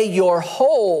 and may your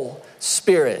whole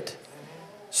spirit,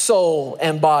 soul,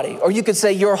 and body, or you could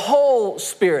say your whole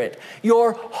spirit,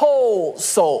 your whole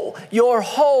soul, your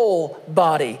whole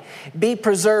body be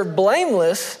preserved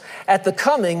blameless at the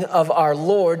coming of our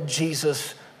Lord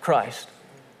Jesus Christ.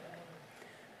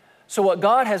 So what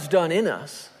God has done in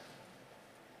us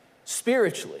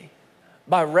spiritually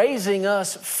by raising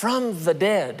us from the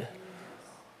dead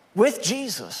with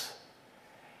Jesus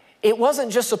it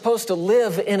wasn't just supposed to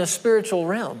live in a spiritual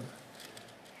realm.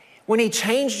 When he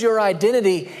changed your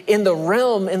identity in the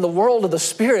realm, in the world of the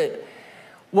Spirit,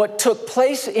 what took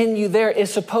place in you there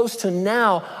is supposed to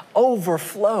now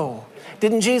overflow.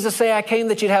 Didn't Jesus say, I came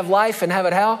that you'd have life and have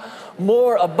it how?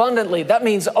 More abundantly. That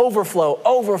means overflow,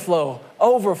 overflow,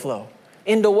 overflow.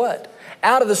 Into what?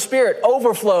 Out of the Spirit,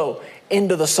 overflow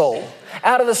into the soul.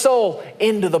 Out of the soul,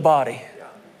 into the body.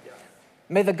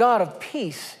 May the God of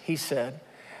peace, he said,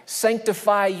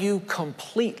 sanctify you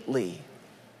completely,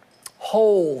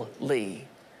 wholly.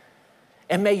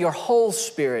 And may your whole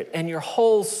spirit and your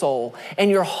whole soul and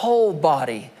your whole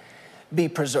body be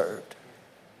preserved.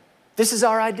 This is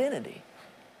our identity.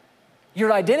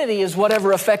 Your identity is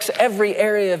whatever affects every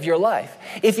area of your life.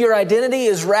 If your identity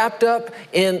is wrapped up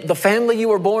in the family you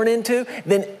were born into,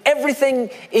 then everything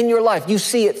in your life, you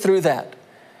see it through that.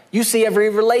 You see every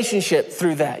relationship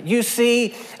through that. You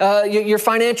see your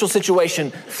financial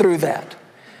situation through that.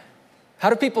 How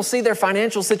do people see their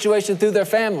financial situation through their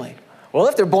family? Well,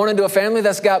 if they're born into a family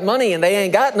that's got money and they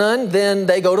ain't got none, then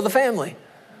they go to the family,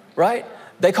 right?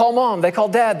 They call mom, they call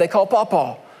dad, they call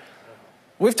papa.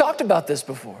 We've talked about this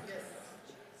before.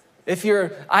 If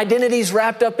your identity's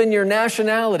wrapped up in your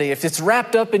nationality, if it's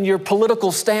wrapped up in your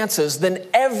political stances, then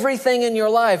everything in your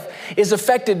life is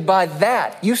affected by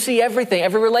that. You see everything,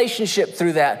 every relationship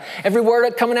through that. Every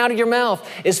word coming out of your mouth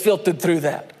is filtered through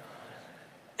that.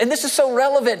 And this is so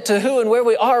relevant to who and where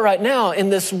we are right now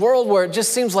in this world where it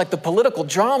just seems like the political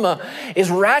drama is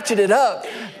ratcheted up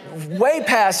way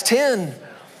past 10.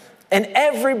 And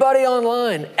everybody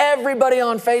online, everybody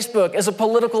on Facebook is a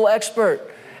political expert.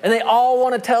 And they all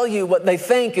want to tell you what they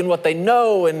think and what they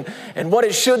know and what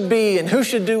it should be and who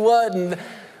should do what. And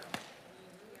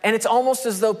it's almost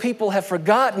as though people have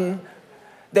forgotten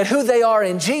that who they are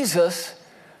in Jesus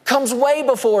comes way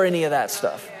before any of that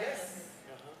stuff.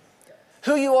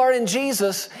 Who you are in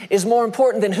Jesus is more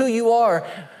important than who you are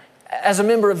as a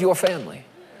member of your family.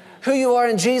 Who you are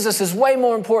in Jesus is way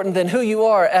more important than who you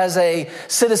are as a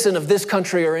citizen of this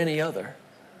country or any other.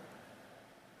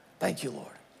 Thank you, Lord.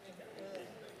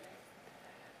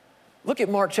 Look at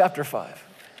Mark chapter 5.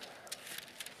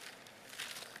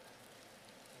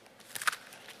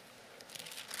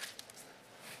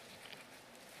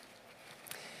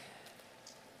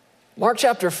 Mark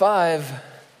chapter 5,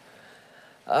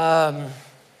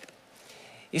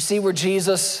 you see where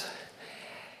Jesus,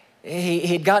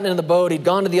 he'd gotten in the boat, he'd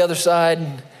gone to the other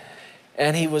side,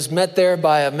 and he was met there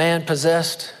by a man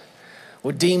possessed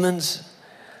with demons.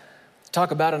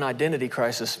 Talk about an identity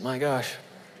crisis, my gosh.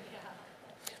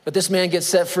 But this man gets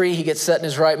set free. He gets set in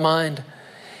his right mind.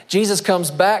 Jesus comes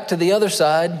back to the other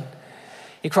side.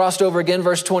 He crossed over again,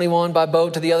 verse 21, by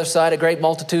boat to the other side. A great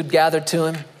multitude gathered to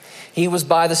him. He was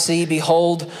by the sea.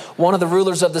 Behold, one of the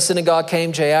rulers of the synagogue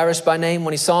came, Jairus by name.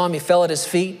 When he saw him, he fell at his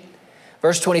feet.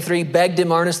 Verse 23, begged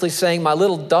him earnestly, saying, my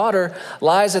little daughter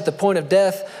lies at the point of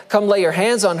death. Come lay your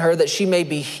hands on her that she may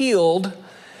be healed,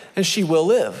 and she will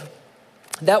live.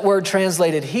 That word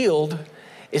translated healed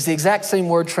is the exact same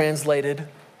word translated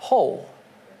whole.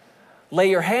 Lay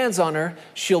your hands on her,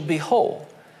 she'll be whole.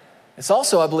 It's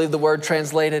also, I believe, the word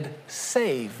translated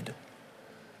saved.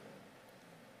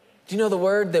 Do you know the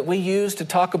word that we use to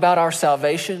talk about our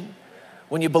salvation?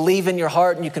 When you believe in your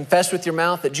heart and you confess with your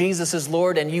mouth that Jesus is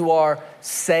Lord and you are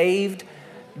saved,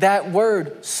 that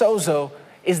word, sozo,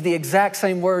 is the exact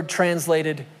same word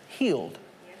translated healed.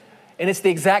 And it's the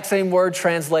exact same word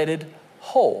translated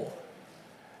whole.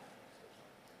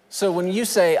 So when you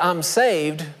say, I'm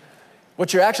saved,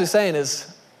 what you're actually saying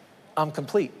is, I'm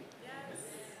complete.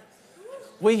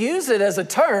 We use it as a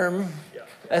term,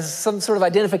 as some sort of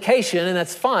identification, and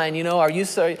that's fine. You know, are you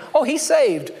saved? Oh, he's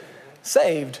saved.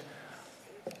 Saved.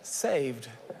 Saved.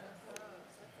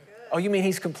 Oh, you mean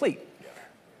he's complete?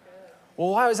 Well,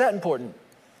 why is that important?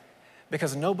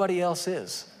 Because nobody else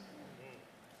is.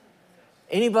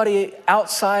 Anybody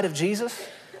outside of Jesus,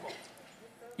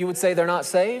 you would say they're not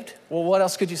saved? Well, what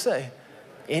else could you say?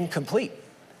 Incomplete.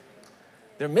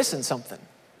 They're missing something.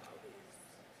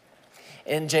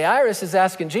 And Jairus is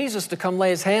asking Jesus to come lay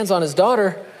his hands on his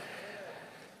daughter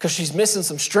because she's missing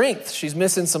some strength. She's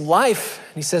missing some life.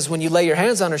 And he says, when you lay your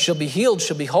hands on her, she'll be healed.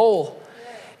 She'll be whole.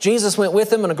 Jesus went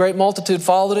with him, and a great multitude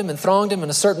followed him and thronged him.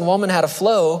 And a certain woman had a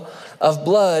flow of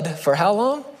blood for how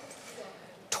long?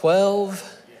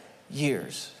 12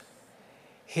 years.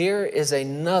 Here is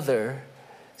another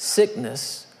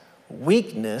sickness,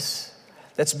 weakness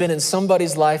that's been in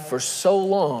somebody's life for so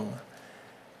long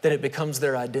that it becomes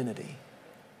their identity.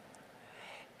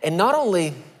 And not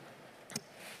only,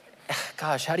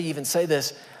 gosh, how do you even say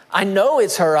this? I know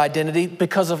it's her identity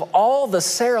because of all the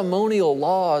ceremonial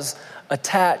laws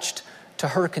attached to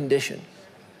her condition.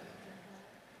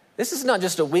 This is not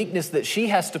just a weakness that she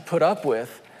has to put up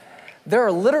with. There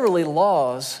are literally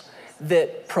laws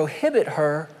that prohibit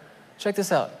her, check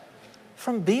this out,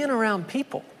 from being around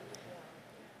people,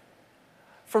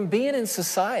 from being in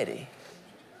society,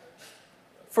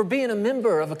 for being a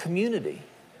member of a community.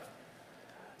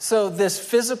 So this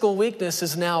physical weakness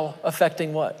is now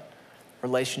affecting what?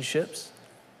 Relationships.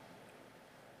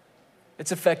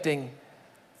 It's affecting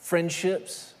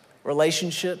friendships,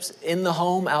 relationships in the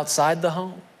home, outside the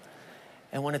home.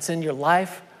 And when it's in your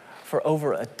life for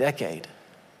over a decade,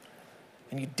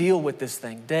 and you deal with this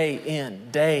thing day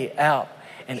in, day out,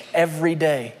 and every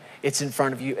day it's in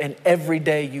front of you, and every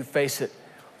day you face it,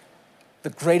 the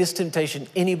greatest temptation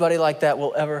anybody like that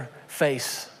will ever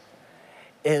face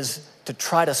is to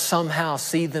try to somehow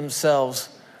see themselves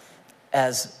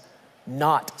as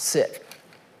not sick,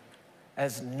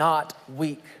 as not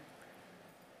weak.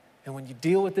 And when you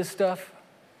deal with this stuff,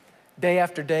 day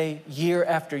after day, year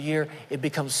after year, it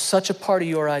becomes such a part of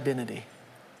your identity.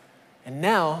 And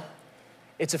now,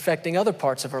 it's affecting other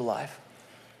parts of her life.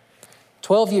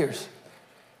 12 years.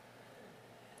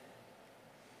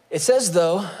 It says,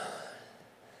 though,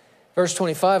 verse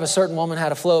 25, a certain woman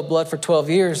had a flow of blood for 12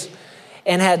 years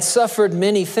and had suffered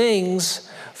many things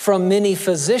from many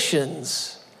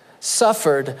physicians.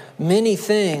 Suffered many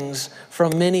things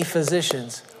from many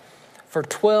physicians. For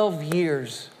 12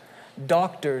 years,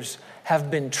 doctors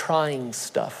have been trying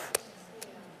stuff.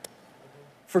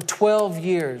 For 12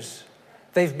 years,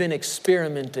 they've been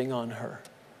experimenting on her.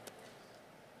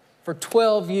 For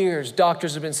 12 years,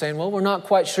 doctors have been saying, well, we're not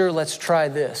quite sure, let's try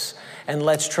this and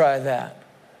let's try that.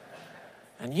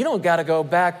 And you don't got to go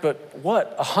back, but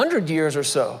 100 years or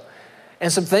so.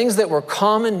 And some things that were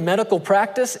common medical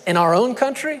practice in our own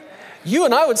country, you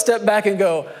and I would step back and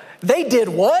go, they did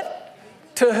what?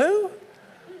 To who?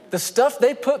 The stuff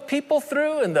they put people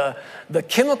through and the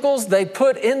chemicals they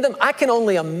put in them. I can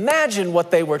only imagine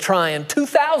what they were trying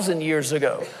 2,000 years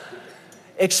ago.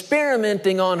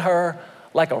 Experimenting on her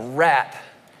like a rat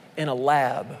in a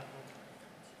lab.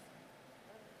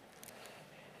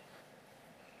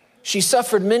 She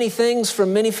suffered many things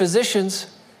from many physicians.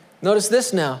 Notice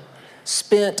this now.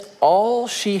 Spent all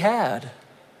she had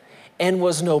and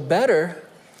was no better,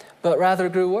 but rather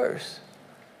grew worse.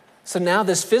 So now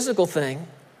this physical thing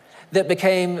that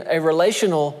became a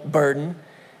relational burden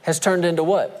has turned into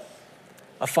what?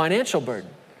 A financial burden.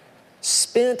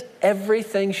 Spent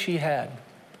everything she had.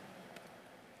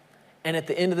 And at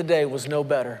the end of the day was no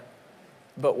better,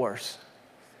 but worse.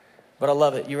 But I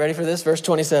love it. You ready for this? Verse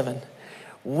 27.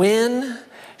 When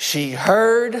she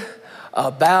heard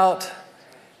about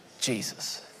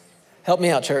Jesus. Help me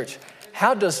out, church.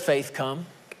 How does faith come?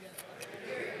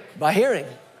 By hearing.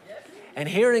 And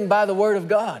hearing by the word of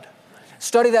God.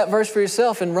 Study that verse for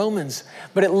yourself in Romans.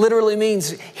 But it literally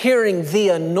means hearing the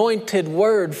anointed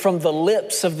word from the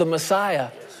lips of the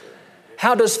Messiah.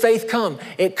 How does faith come?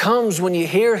 It comes when you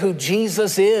hear who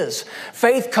Jesus is.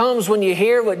 Faith comes when you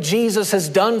hear what Jesus has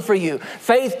done for you.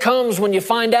 Faith comes when you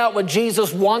find out what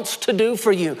Jesus wants to do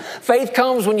for you. Faith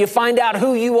comes when you find out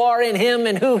who you are in Him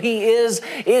and who He is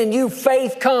in you.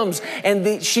 Faith comes.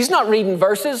 And she's not reading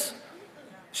verses.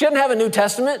 She doesn't have a New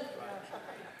Testament.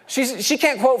 She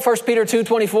can't quote 1 Peter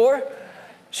 2:24.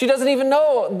 She doesn't even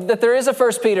know that there is a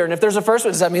 1 Peter. And if there's a first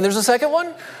one, does that mean there's a second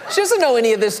one? She doesn't know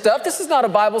any of this stuff. This is not a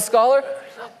Bible scholar.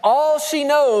 All she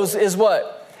knows is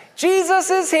what? Jesus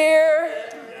is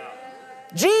here.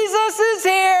 Jesus is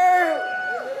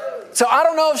here. So I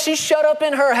don't know if she's shut up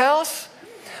in her house,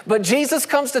 but Jesus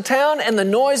comes to town and the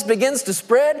noise begins to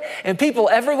spread and people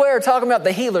everywhere are talking about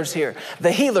the healer's here,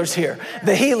 the healer's here,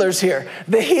 the healer's here,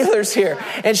 the healer's here.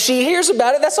 And she hears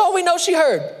about it. That's all we know she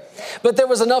heard. But there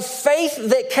was enough faith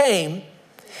that came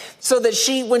so that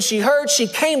when she heard, she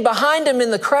came behind him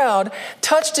in the crowd,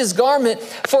 touched his garment,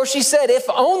 for she said, if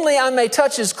only I may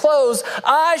touch his clothes,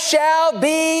 I shall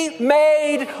be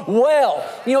made well.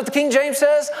 You know what the King James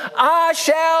says? I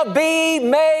shall be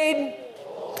made.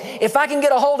 If I can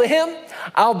get a hold of him,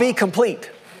 I'll be complete.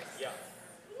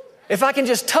 If I can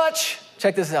just touch,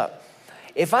 check this out.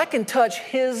 If I can touch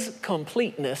his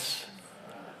completeness,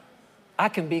 I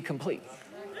can be complete.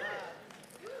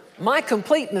 My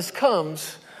completeness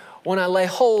comes when I lay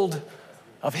hold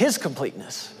of his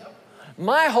completeness.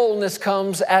 My wholeness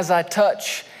comes as I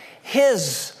touch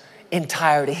his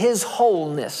entirety, his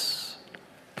wholeness.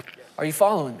 Are you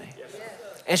following me?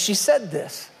 And she said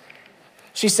this.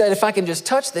 She said, if I can just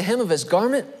touch the hem of his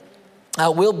garment, I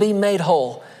will be made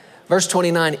whole. Verse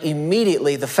 29,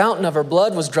 immediately the fountain of her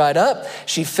blood was dried up.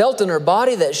 She felt in her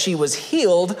body that she was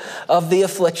healed of the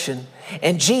affliction.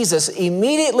 And Jesus,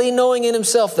 immediately knowing in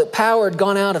himself that power had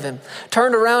gone out of him,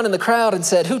 turned around in the crowd and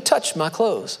said, "Who touched my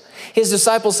clothes?" His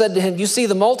disciples said to him, "You see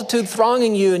the multitude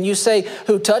thronging you, and you say,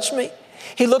 'Who touched me?'"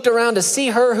 He looked around to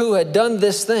see her who had done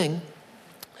this thing.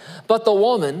 But the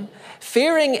woman,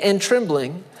 fearing and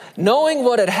trembling, knowing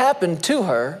what had happened to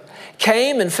her,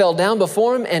 came and fell down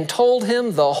before him and told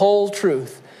him the whole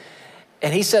truth.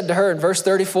 And he said to her in verse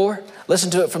 34,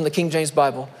 listen to it from the King James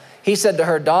Bible. He said to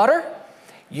her, "Daughter,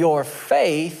 your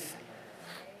faith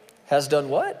has done"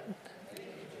 what?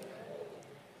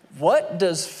 What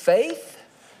does faith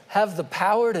have the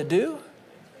power to do?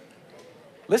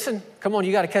 Listen, come on,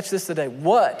 you got to catch this today.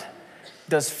 What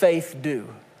does faith do?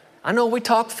 I know we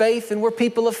talk faith and we're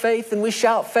people of faith and we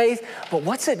shout faith, but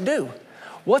what's it do?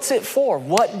 What's it for?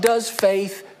 What does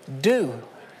faith do?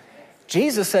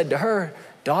 Jesus said to her,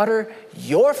 "Daughter,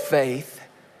 your faith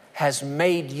has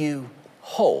made you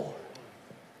whole,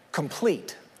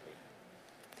 complete.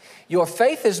 Your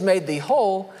faith has made thee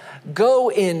whole. Go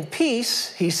in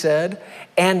peace," he said,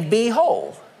 "and be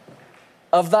whole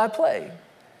of thy plague."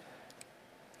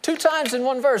 2 times in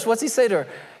one verse. What's he say to her?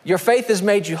 Your faith has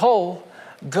made you whole.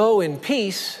 Go in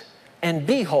peace and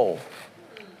be whole.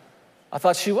 I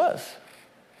thought she was.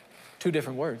 2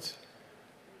 different words.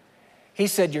 He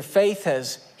said, your faith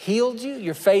has healed you.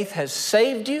 Your faith has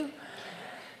saved you.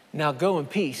 Now go in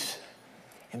peace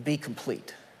and be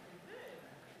complete.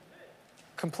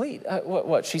 Complete.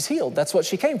 What? She's healed. That's what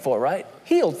she came for, right?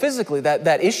 Healed physically.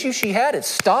 That issue she had, it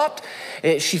stopped.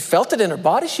 She felt it in her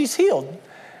body. She's healed.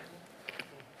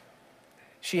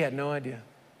 She had no idea.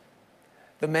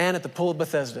 The man at the pool of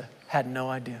Bethesda had no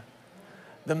idea.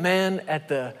 The man at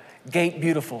the Gate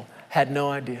Beautiful had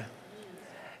no idea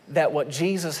that what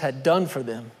Jesus had done for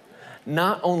them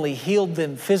not only healed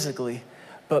them physically,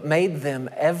 but made them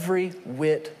every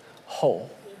whit whole.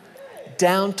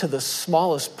 Down to the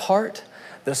smallest part,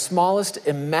 the smallest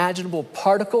imaginable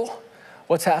particle.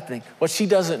 What's happening? What she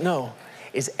doesn't know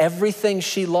is everything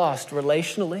she lost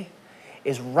relationally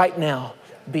is right now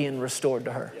being restored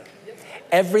to her.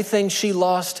 Everything she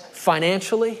lost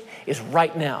financially is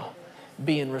right now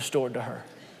being restored to her.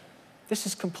 This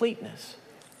is completeness.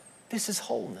 This is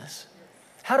wholeness.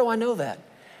 How do I know that?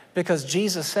 Because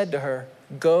Jesus said to her,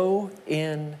 go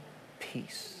in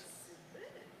peace.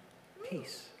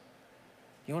 Peace.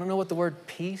 You want to know what the word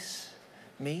peace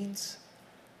means?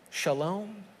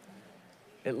 Shalom.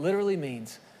 It literally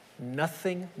means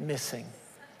nothing missing,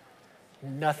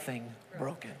 nothing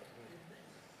broken.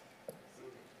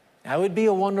 Now, it would be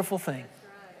a wonderful thing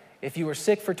if you were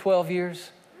sick for 12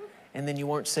 years and then you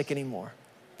weren't sick anymore.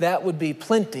 That would be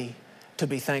plenty to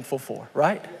be thankful for,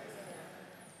 right?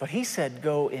 But he said,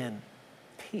 go in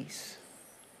peace,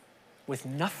 with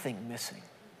nothing missing,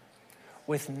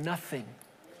 with nothing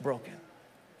broken.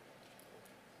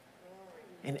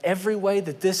 In every way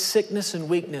that this sickness and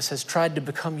weakness has tried to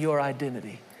become your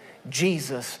identity,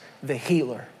 Jesus, the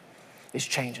healer, is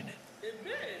changing it.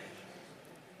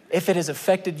 If it has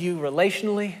affected you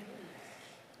relationally,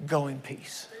 go in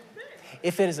peace.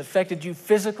 If it has affected you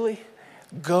physically,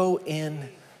 go in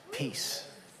peace.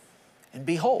 And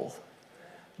be whole.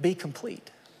 Be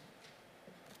complete.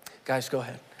 Guys, go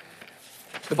ahead.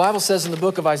 The Bible says in the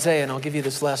book of Isaiah, and I'll give you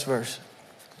this last verse.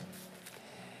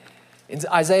 In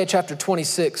Isaiah chapter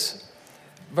 26,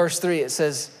 verse 3, it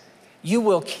says, you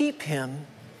will keep him,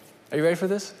 are you ready for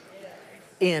this?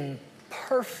 In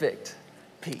perfect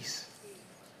peace.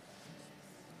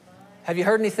 Have you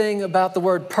heard anything about the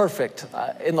word perfect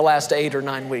in the last 8 or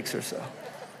 9 weeks or so?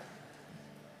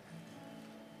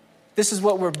 This is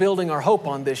what we're building our hope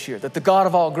on this year, that the God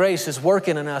of all grace is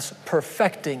working in us,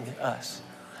 perfecting us.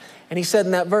 And he said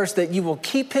in that verse that you will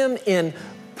keep him in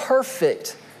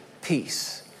perfect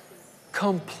peace,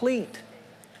 complete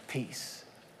peace.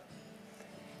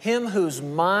 Him whose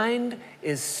mind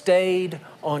is stayed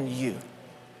on you.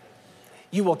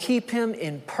 You will keep him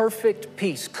in perfect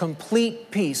peace,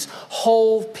 complete peace,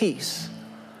 whole peace.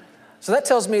 So that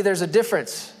tells me there's a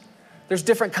difference. There's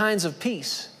different kinds of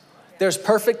peace. There's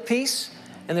perfect peace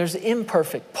and there's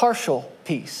imperfect, partial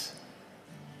peace.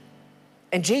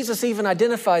 And Jesus even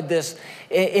identified this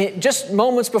just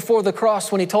moments before the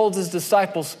cross when he told his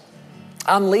disciples,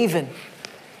 I'm leaving,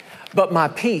 but my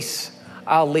peace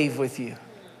I'll leave with you.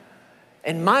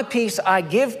 And my peace I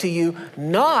give to you,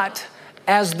 not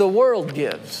as the world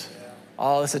gives.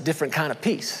 Oh, it's a different kind of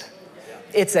peace.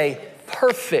 It's a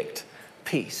perfect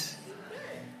peace.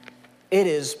 It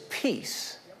is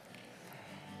peace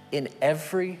in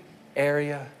every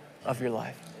area of your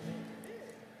life.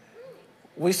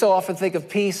 We so often think of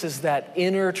peace as that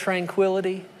inner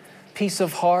tranquility, peace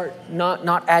of heart,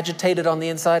 not agitated on the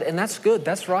inside. And that's good,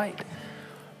 that's right.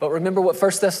 But remember what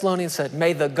 1 Thessalonians said,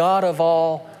 may the God of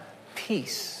all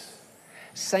peace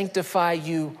sanctify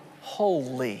you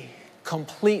wholly,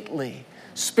 completely,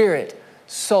 spirit,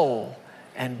 soul,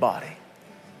 and body.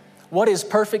 What is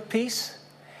perfect peace?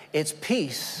 It's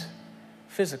peace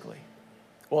physically.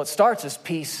 Well, it starts as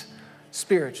peace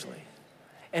spiritually.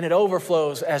 And it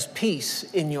overflows as peace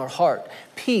in your heart,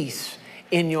 peace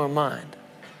in your mind.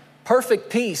 Perfect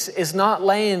peace is not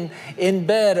laying in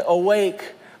bed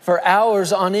awake for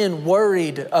hours on end,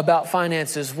 worried about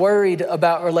finances, worried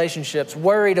about relationships,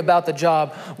 worried about the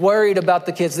job, worried about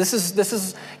the kids. This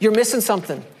is, you're missing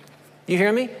something. You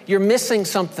hear me? You're missing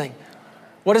something.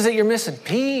 What is it you're missing?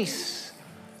 Peace,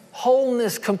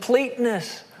 wholeness,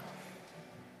 completeness.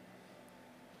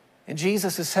 And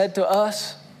Jesus has said to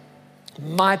us,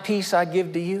 my peace I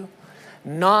give to you,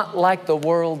 not like the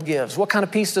world gives. What kind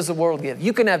of peace does the world give?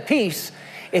 You can have peace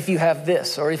if you have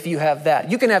this or if you have that.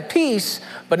 You can have peace,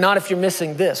 but not if you're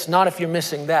missing this, not if you're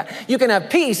missing that. You can have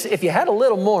peace if you had a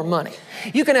little more money.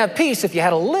 You can have peace if you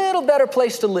had a little better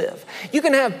place to live. You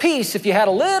can have peace if you had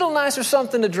a little nicer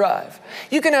something to drive.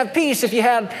 You can have peace if you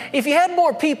had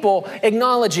more people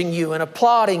acknowledging you and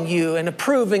applauding you and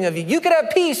approving of you. You could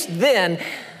have peace then.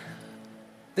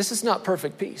 This is not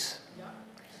perfect peace.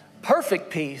 Perfect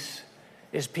peace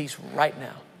is peace right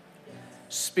now.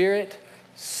 Spirit,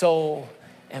 soul,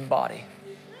 and body.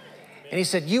 And he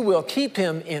said, you will keep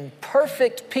him in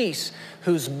perfect peace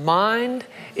whose mind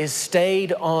is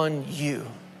stayed on you.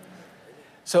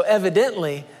 So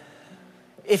evidently,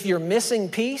 if you're missing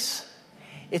peace,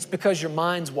 it's because your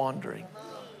mind's wandering.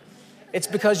 It's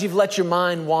because you've let your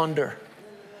mind wander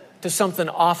to something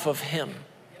off of him,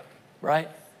 right?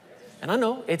 And I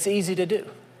know it's easy to do.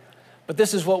 But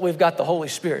this is what we've got the Holy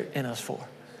Spirit in us for.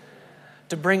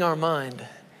 To bring our mind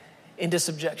into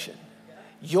subjection.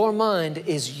 Your mind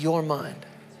is your mind.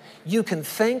 You can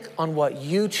think on what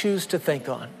you choose to think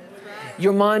on.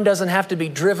 Your mind doesn't have to be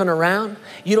driven around.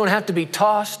 You don't have to be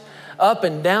tossed up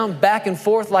and down, back and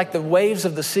forth like the waves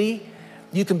of the sea.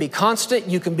 You can be constant,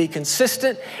 you can be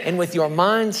consistent, and with your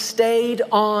mind stayed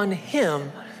on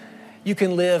him, you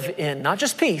can live in not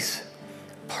just peace,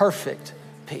 perfect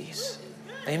peace.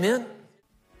 Amen?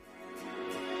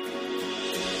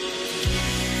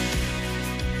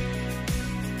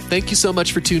 Thank you so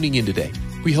much for tuning in today.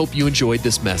 We hope you enjoyed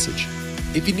this message.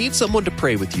 If you need someone to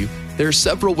pray with you, there are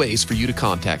several ways for you to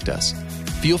contact us.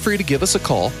 Feel free to give us a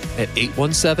call at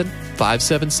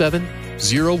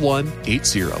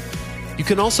 817-577-0180. You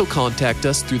can also contact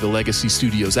us through the Legacy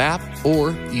Studios app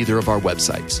or either of our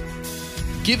websites.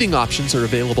 Giving options are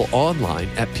available online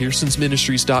at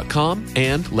pearsonsministries.com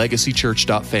and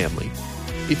legacychurch.family.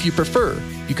 If you prefer,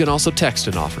 you can also text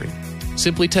an offering.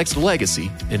 Simply text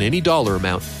Legacy and any dollar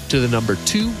amount to the number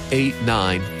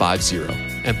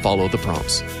 28950 and follow the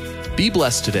prompts. Be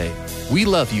blessed today. We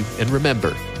love you, and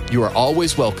remember, you are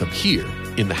always welcome here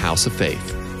in the House of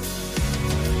Faith.